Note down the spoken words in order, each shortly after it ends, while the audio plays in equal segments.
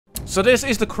So this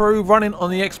is the crew running on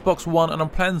the Xbox One, and I'm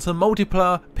playing some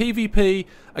multiplayer PvP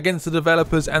against the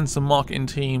developers and some marketing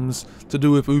teams to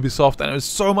do with Ubisoft, and it was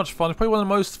so much fun. It's probably one of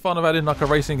the most fun I've had in like a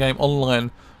racing game online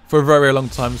for a very, very long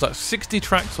time. It's like 60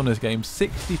 tracks on this game,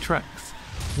 60 tracks.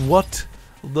 What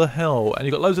the hell? And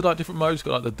you've got loads of like different modes.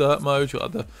 You've got like the dirt mode, you've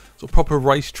got like the sort of proper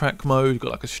racetrack mode, you've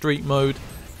got like a street mode.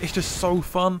 It's just so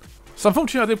fun. So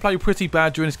unfortunately I did play pretty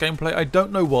bad during this gameplay. I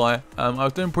don't know why. I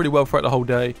was doing pretty well throughout the whole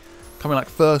day, coming like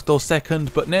first or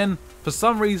second, but then for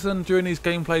some reason during these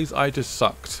gameplays I just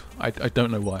sucked. I don't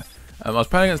know why. I was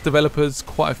playing against developers,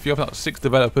 quite a few, I think like 6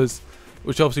 developers,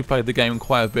 which obviously played the game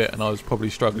quite a bit, and I was probably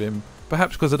struggling.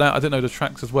 Perhaps because of that, I didn't know the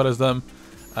tracks as well as them.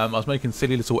 I was making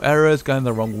silly little errors, going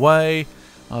the wrong way.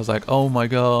 I was like, oh my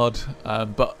god.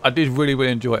 But I did really,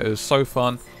 really enjoy it. It was so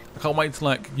fun. I can't wait to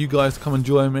like you guys to come and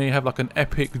join me, have like an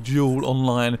epic duel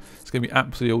online. It's going to be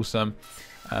absolutely awesome.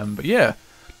 But yeah.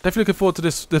 Definitely looking forward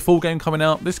to the full game coming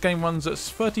out. This game runs at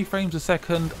 30 frames a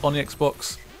second on the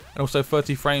Xbox and also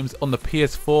 30 frames on the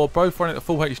PS4. Both running at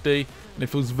full HD, and it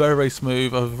feels very, very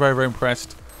smooth. I was very, very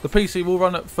impressed. The PC will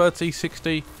run at 30,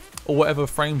 60 or whatever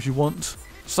frames you want.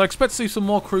 So I expect to see some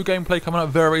more crew gameplay coming out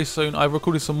very soon. I've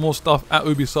recorded some more stuff at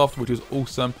Ubisoft, which is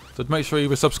awesome. So make sure you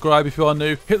either subscribe if you are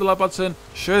new, hit the like button,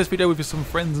 share this video with some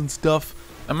friends and stuff,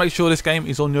 and make sure this game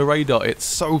is on your radar. It's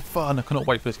so fun. I cannot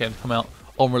wait for this game to come out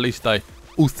on release day.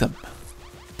 Awesome.